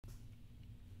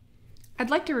I'd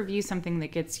like to review something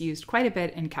that gets used quite a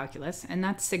bit in calculus, and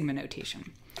that's sigma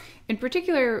notation. In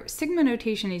particular, sigma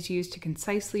notation is used to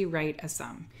concisely write a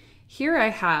sum. Here I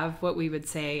have what we would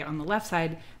say on the left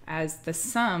side as the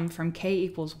sum from k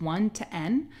equals 1 to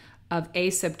n of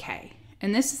a sub k.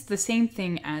 And this is the same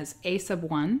thing as a sub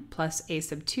 1 plus a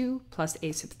sub 2 plus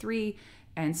a sub 3,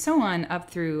 and so on up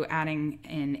through adding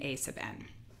in a sub n.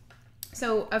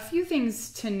 So a few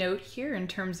things to note here in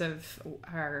terms of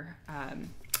our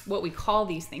what we call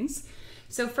these things.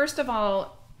 So first of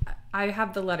all, I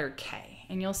have the letter K,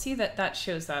 and you'll see that that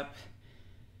shows up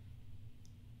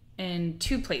in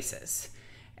two places.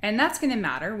 And that's going to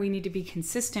matter. We need to be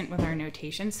consistent with our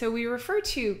notation. So we refer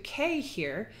to K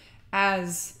here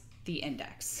as the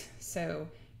index. So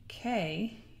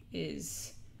K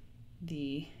is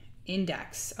the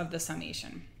index of the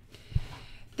summation.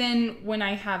 Then when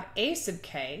I have a sub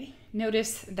k,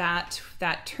 notice that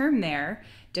that term there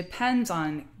depends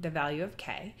on the value of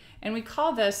k, and we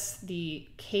call this the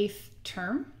kth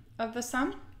term of the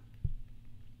sum.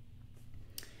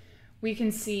 We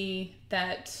can see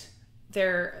that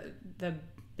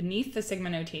beneath the sigma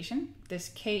notation, this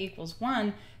k equals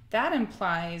 1, that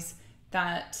implies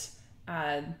that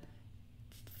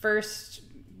first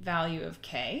value of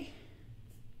k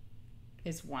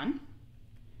is 1.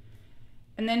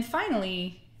 And then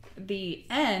finally, the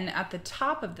n at the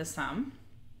top of the sum,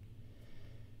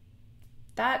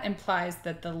 that implies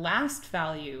that the last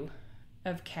value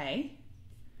of k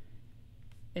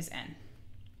is n.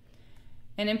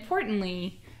 And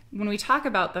importantly, when we talk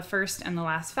about the first and the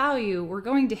last value, we're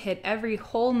going to hit every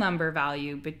whole number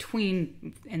value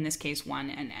between, in this case, 1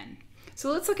 and n.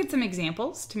 So let's look at some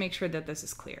examples to make sure that this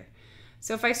is clear.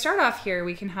 So if I start off here,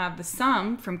 we can have the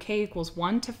sum from k equals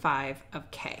 1 to 5 of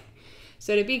k.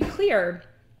 So to be clear,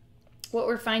 what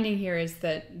we're finding here is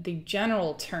that the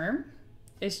general term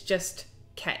is just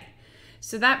k.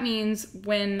 So that means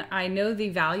when I know the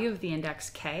value of the index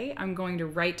k, I'm going to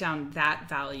write down that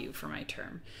value for my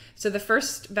term. So the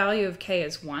first value of k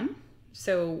is 1.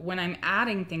 So when I'm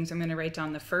adding things, I'm going to write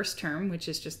down the first term, which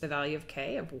is just the value of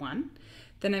k of 1.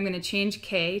 Then I'm going to change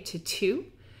k to 2,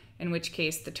 in which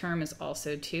case the term is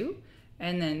also 2,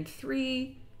 and then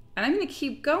 3, and I'm going to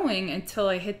keep going until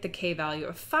I hit the k value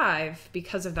of 5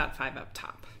 because of that 5 up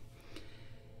top.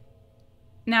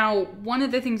 Now, one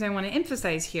of the things I want to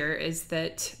emphasize here is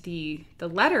that the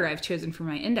letter I've chosen for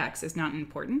my index is not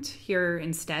important. Here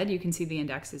instead, you can see the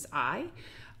index is I.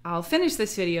 I'll finish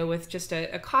this video with just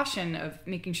a caution of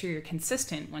making sure you're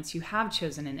consistent once you have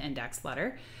chosen an index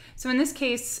letter. So in this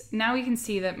case, now we can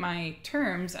see that my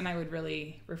terms, and I would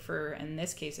really refer in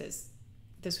this case as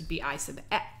this would be a sub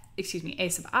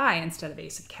I instead of a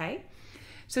sub k.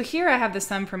 So here I have the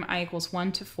sum from I equals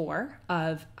 1 to 4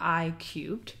 of I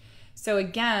cubed. So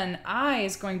again, I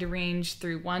is going to range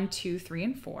through 1, 2, 3,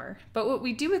 and 4. But what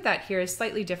we do with that here is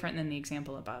slightly different than the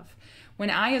example above. When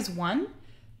I is 1,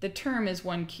 the term is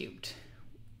 1 cubed.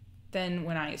 Then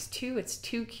when I is 2, it's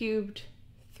 2 cubed,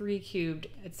 3 cubed,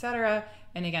 etc.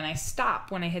 And again, I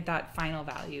stop when I hit that final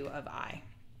value of I.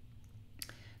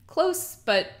 Close,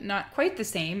 but not quite the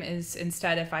same, is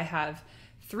instead if I have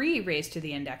 3 raised to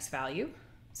the index value.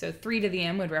 So 3 to the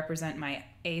m would represent my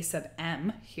a sub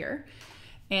m here.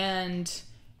 And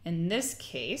in this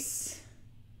case,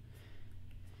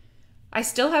 I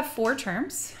still have 4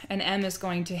 terms, and m is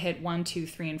going to hit 1, 2,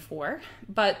 3, and 4,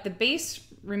 but the base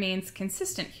remains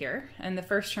consistent here, and the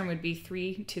first term would be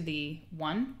 3 to the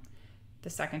 1, the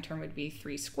second term would be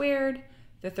 3 squared,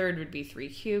 the third would be 3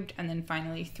 cubed, and then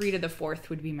finally 3 to the 4th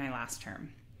would be my last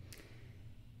term.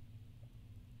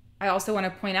 I also want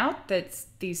to point out that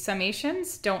these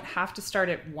summations don't have to start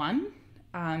at 1.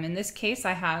 In this case,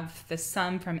 I have the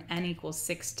sum from n equals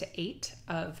 6 to 8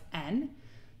 of n.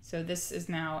 So this is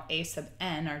now a sub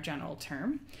n, our general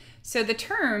term. So the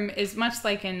term is much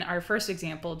like in our first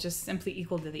example, just simply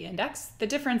equal to the index. The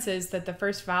difference is that the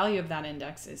first value of that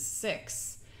index is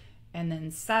 6, and then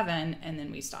 7, and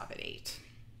then we stop at 8.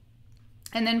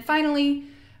 And then finally,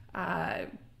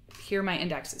 here my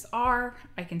index is r.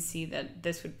 I can see that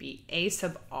this would be a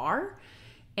sub r.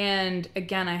 And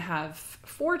again, I have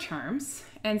 4 terms.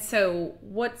 And so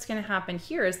what's going to happen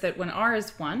here is that when r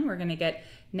is 1, we're going to get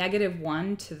negative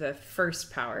 1 to the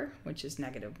first power, which is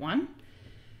negative 1.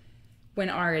 When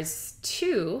r is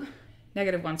 2,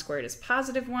 negative 1 squared is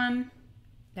positive 1.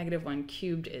 Negative 1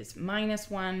 cubed is minus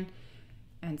 1,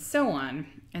 and so on.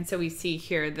 And so we see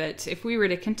here that if we were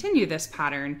to continue this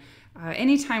pattern,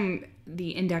 anytime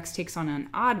the index takes on an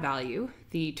odd value,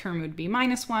 the term would be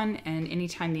minus 1, and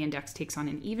anytime the index takes on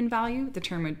an even value, the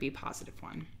term would be positive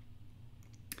 1.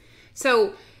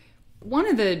 So one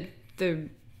of the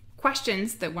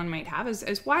questions that one might have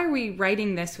is why are we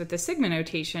writing this with the sigma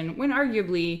notation when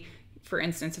arguably, for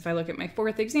instance, if I look at my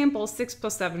fourth example, 6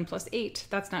 plus 7 plus 8,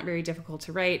 that's not very difficult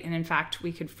to write. And in fact,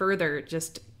 we could further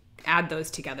just add those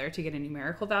together to get a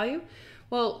numerical value.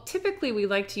 Well, typically we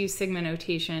like to use sigma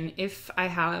notation if I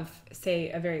have, say,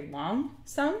 a very long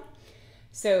sum.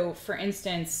 So for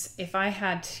instance, if I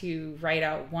had to write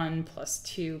out 1 plus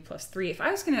 2 plus 3, if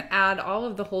I was going to add all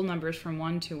of the whole numbers from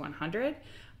 1 to 100,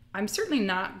 I'm certainly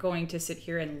not going to sit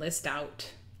here and list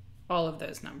out all of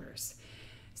those numbers.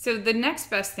 So the next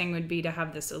best thing would be to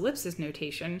have this ellipsis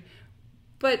notation,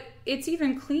 but it's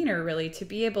even cleaner really to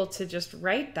be able to just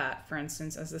write that, for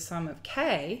instance, as the sum of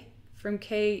k from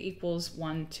k equals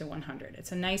 1 to 100.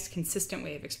 It's a nice consistent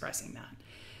way of expressing that.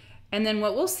 And then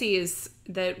what we'll see is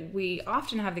that we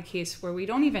often have the case where we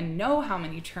don't even know how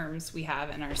many terms we have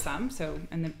in our sum. So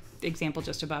in the example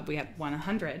just above, we have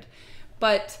 100.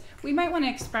 But we might want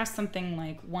to express something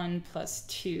like 1 plus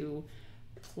 2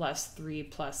 plus 3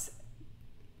 plus ...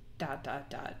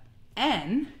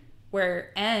 n,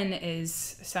 where n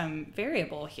is some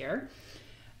variable here.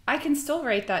 I can still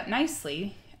write that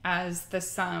nicely as the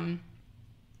sum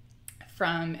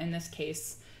from, in this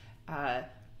case,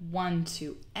 1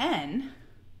 to n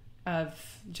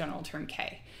of general term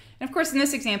k. And of course, in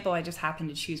this example, I just happen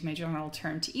to choose my general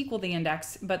term to equal the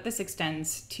index, but this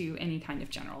extends to any kind of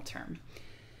general term.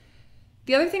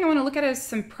 The other thing I want to look at is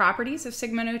some properties of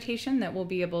sigma notation that we'll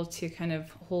be able to kind of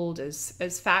hold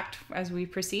as fact as we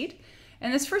proceed.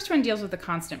 And this first one deals with the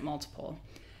constant multiple.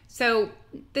 So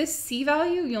this c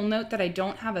value, you'll note that I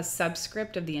don't have a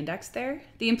subscript of the index there,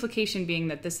 the implication being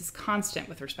that this is constant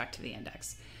with respect to the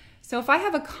index. So if I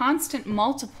have a constant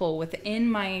multiple within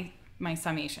my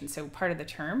summation, so part of the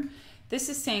term, this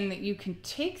is saying that you can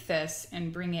take this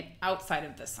and bring it outside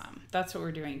of the sum. That's what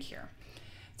we're doing here.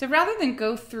 So rather than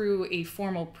go through a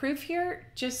formal proof here,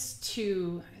 just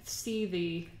to see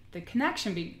the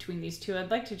connection between these two,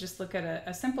 I'd like to just look at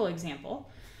a simple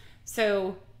example.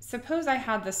 So suppose I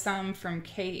had the sum from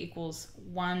k equals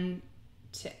 1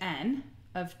 to n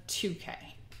of 2k.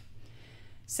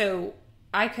 So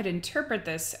I could interpret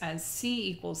this as c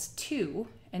equals 2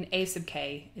 and a sub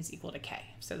k is equal to k.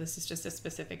 So this is just a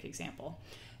specific example.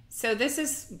 So this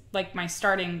is like my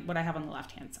starting, what I have on the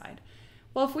left-hand side.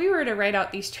 Well, if we were to write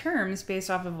out these terms based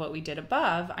off of what we did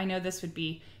above, I know this would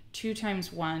be 2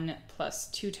 times 1 plus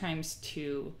 2 times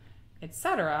 2,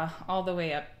 etc., all the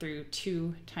way up through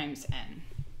 2 times n.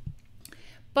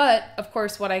 But, of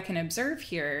course, what I can observe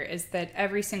here is that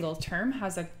every single term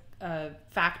has a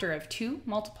factor of 2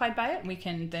 multiplied by it, and we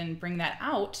can then bring that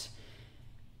out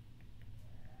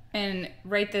and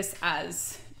write this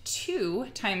as 2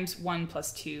 times 1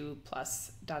 plus 2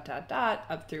 plus ...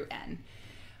 up through n.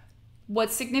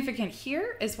 What's significant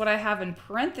here is what I have in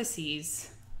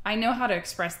parentheses. I know how to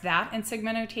express that in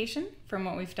sigma notation from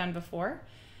what we've done before.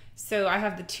 So I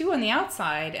have the 2 on the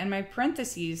outside, and my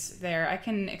parentheses there, I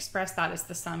can express that as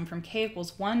the sum from k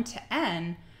equals 1 to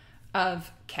n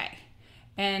of k.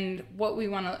 And what we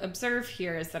want to observe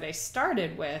here is that I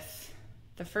started with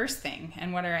the first thing,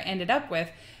 and what I ended up with,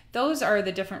 those are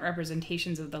the different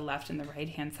representations of the left and the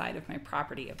right-hand side of my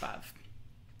property above.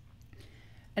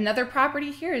 Another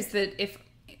property here is that if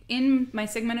in my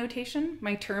sigma notation,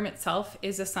 my term itself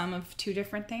is a sum of 2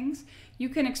 different things, you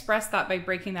can express that by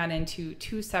breaking that into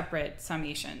 2 separate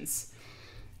summations.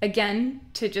 Again,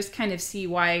 to just kind of see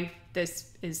why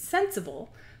this is sensible,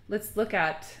 let's look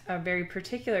at a very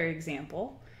particular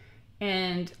example.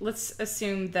 And let's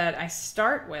assume that I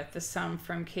start with the sum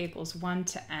from k equals 1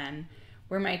 to n,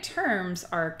 where my terms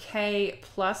are k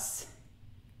plus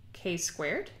k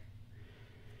squared.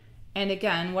 And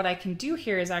again, what I can do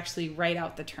here is actually write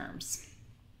out the terms.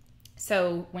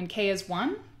 So when k is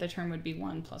 1, the term would be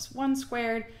 1 plus 1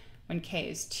 squared. When k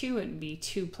is 2, it would be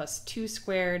 2 plus 2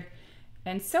 squared,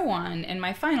 and so on. And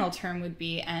my final term would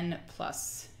be n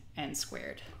plus n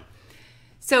squared.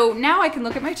 So now I can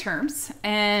look at my terms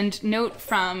and note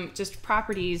from just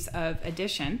properties of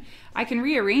addition, I can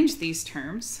rearrange these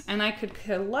terms and I could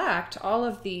collect all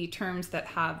of the terms that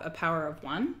have a power of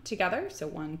 1 together, so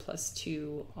 1 plus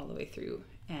 2 all the way through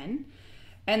n,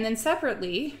 and then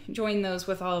separately join those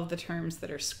with all of the terms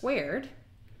that are squared.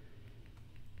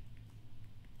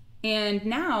 And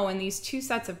now in these 2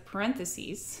 sets of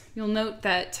parentheses, you'll note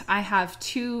that I have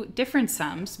 2 different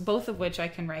sums, both of which I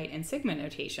can write in sigma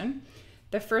notation.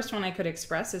 The first one I could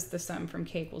express is the sum from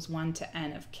k equals 1 to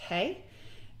n of k.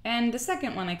 And the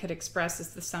second one I could express is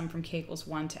the sum from k equals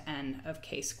 1 to n of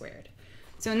k squared.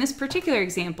 So in this particular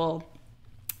example,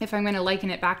 if I'm going to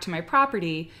liken it back to my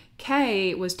property,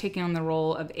 k was taking on the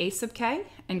role of a sub k,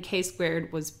 and k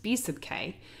squared was b sub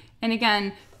k. And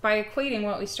again, by equating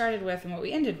what we started with and what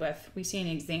we ended with, we see an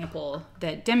example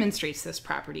that demonstrates this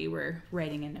property. We're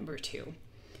writing in number 2.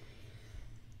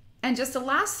 And just the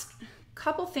last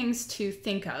couple things to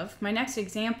think of. My next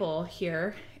example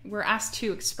here, we're asked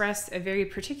to express a very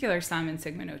particular sum in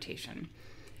sigma notation.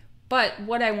 But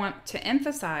what I want to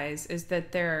emphasize is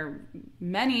that there are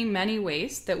many, many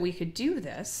ways that we could do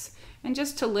this, and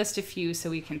just to list a few so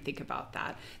we can think about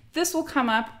that. This will come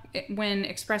up when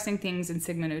expressing things in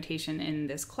sigma notation in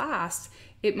this class.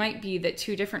 It might be that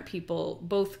two different people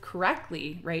both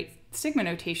correctly write sigma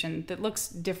notation that looks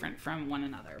different from one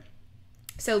another.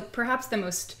 So perhaps the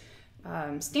most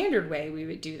standard way we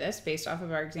would do this, based off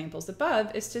of our examples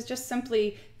above, is to just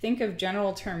simply think of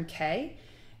general term k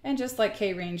and just let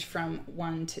k range from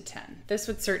 1 to 10. This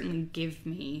would certainly give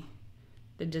me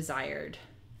the desired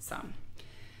sum.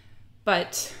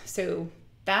 But so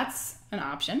that's an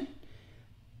option.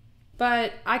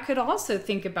 But I could also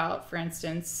think about, for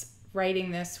instance,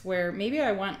 writing this where maybe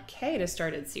I want k to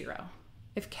start at 0.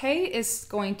 If k is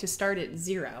going to start at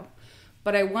 0,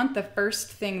 but I want the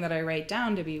first thing that I write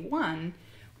down to be 1,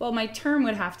 well, my term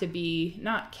would have to be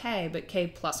not k, but k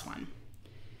plus 1.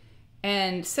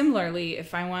 And similarly,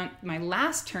 if I want my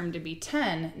last term to be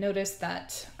 10, notice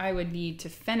that I would need to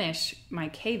finish my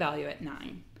k value at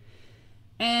 9.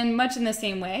 And much in the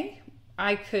same way,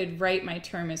 I could write my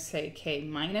term as, say, k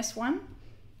minus 1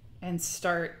 and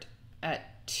start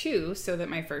at 2 so that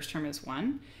my first term is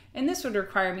 1. And this would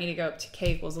require me to go up to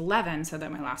k equals 11 so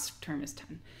that my last term is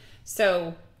 10.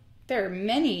 So there are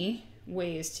many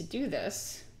ways to do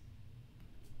this.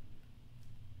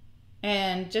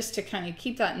 And just to kind of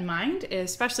keep that in mind,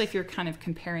 especially if you're kind of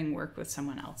comparing work with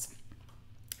someone else.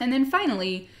 And then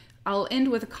finally, I'll end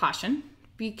with a caution.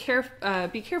 Be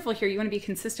careful here. You want to be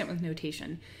consistent with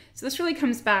notation. So this really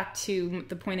comes back to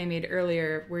the point I made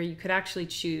earlier, where you could actually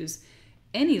choose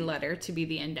any letter to be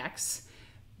the index,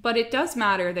 but it does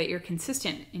matter that you're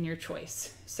consistent in your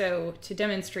choice. So to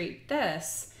demonstrate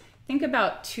this, think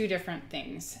about two different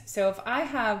things. So if I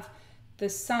have the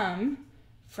sum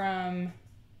from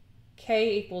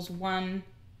k equals 1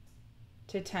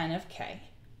 to 10 of k,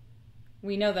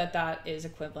 we know that that is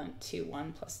equivalent to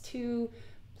 1 plus 2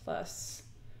 plus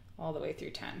all the way through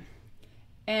 10.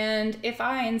 And if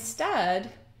I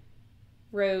instead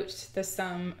wrote the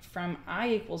sum from I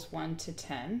equals 1 to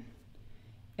 10,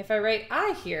 if I write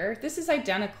I here, this is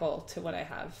identical to what I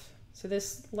have. So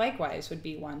this likewise would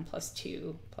be 1 plus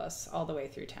 2 plus all the way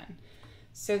through 10.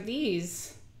 So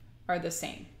these are the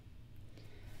same.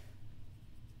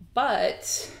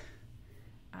 But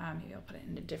maybe I'll put it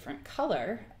in a different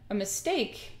color. A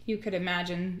mistake you could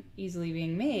imagine easily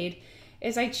being made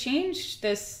is I changed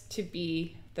this to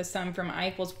be the sum from I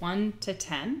equals 1 to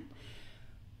 10,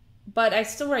 but I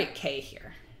still write k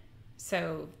here.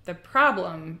 So the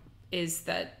problem is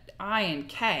that I and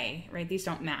k, right, these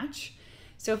don't match.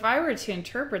 So if I were to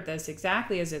interpret this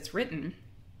exactly as it's written,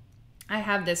 I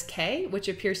have this k, which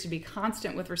appears to be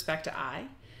constant with respect to I.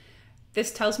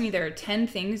 This tells me there are 10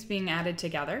 things being added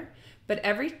together, but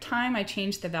every time I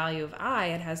change the value of I,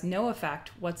 it has no effect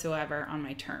whatsoever on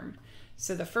my term.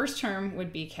 So the first term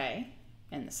would be k,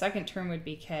 and the second term would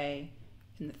be k,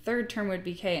 and the third term would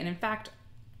be k, and in fact,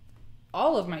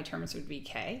 all of my terms would be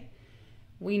k.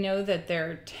 We know that there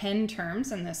are 10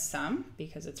 terms in this sum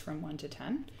because it's from 1 to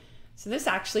 10. So this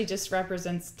actually just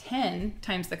represents 10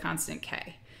 times the constant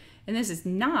k. And this is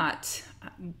not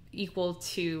equal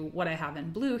to what I have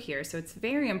in blue here. So it's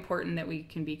very important that we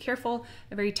can be careful.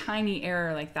 A very tiny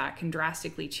error like that can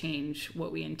drastically change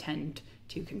what we intend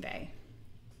to convey.